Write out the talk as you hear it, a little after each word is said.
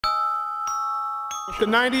With the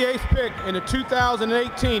 98th pick in the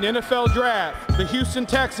 2018 NFL Draft, the Houston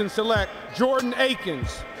Texans select Jordan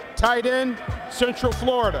Akins, tight end, Central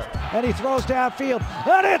Florida. And he throws downfield,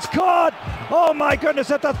 and it's caught! Oh my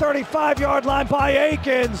goodness, at the 35-yard line by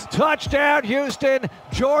Akins. Touchdown, Houston.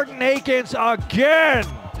 Jordan Akins again.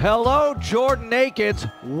 Hello, Jordan Akins.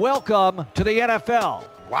 Welcome to the NFL.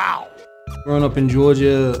 Wow. Growing up in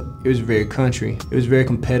Georgia, it was very country. It was very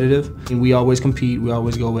competitive, and we always compete, we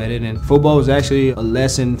always go at it. And football was actually a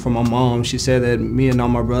lesson from my mom. She said that me and all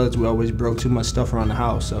my brothers, we always broke too much stuff around the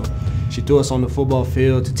house. So she threw us on the football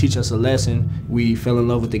field to teach us a lesson. We fell in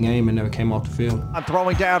love with the game and never came off the field. I'm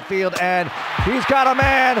throwing downfield, and he's got a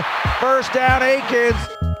man. First down, Akins.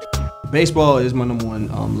 Baseball is my number one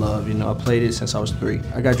love. You know, I played it since I was 3.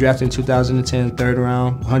 I got drafted in 2010, third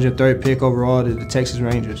round, 103rd pick overall to the Texas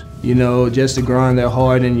Rangers. You know, just to grind that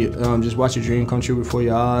hard and you, just watch your dream come true before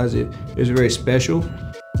your eyes, it was very special.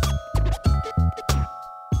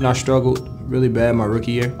 And I struggled really bad my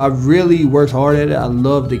rookie year. I really worked hard at it. I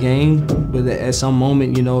loved the game, but at some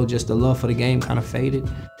moment, you know, just the love for the game kind of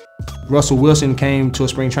faded. Russell Wilson came to a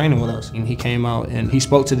spring training with us, and he came out and he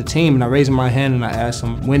spoke to the team, and I raised my hand and I asked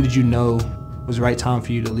him, when did you know it was the right time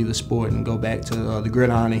for you to leave the sport and go back to the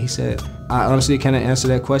gridiron? And he said, I honestly can't answer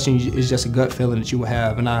that question. It's just a gut feeling that you will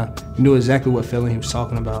have, and I knew exactly what feeling he was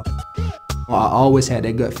talking about. I always had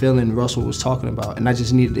that gut feeling Russell was talking about, and I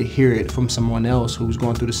just needed to hear it from someone else who was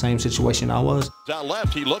going through the same situation I was. Down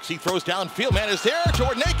left, he looks, he throws downfield, man is there,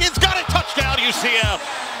 Jordan Akins got it, touchdown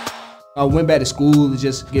UCF! I went back to school to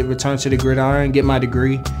just get returned to the gridiron, get my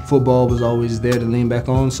degree. Football was always there to lean back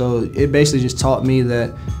on, so it basically just taught me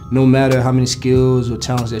that no matter how many skills or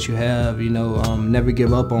talents that you have, you know, never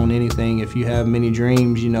give up on anything. If you have many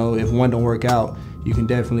dreams, you know, if one don't work out, you can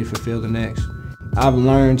definitely fulfill the next. I've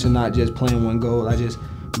learned to not just play in one goal, I just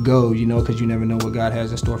go, you know, because you never know what God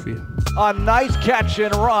has in store for you. A nice catch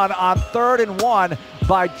and run on 3rd and 1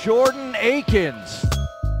 by Jordan Akins.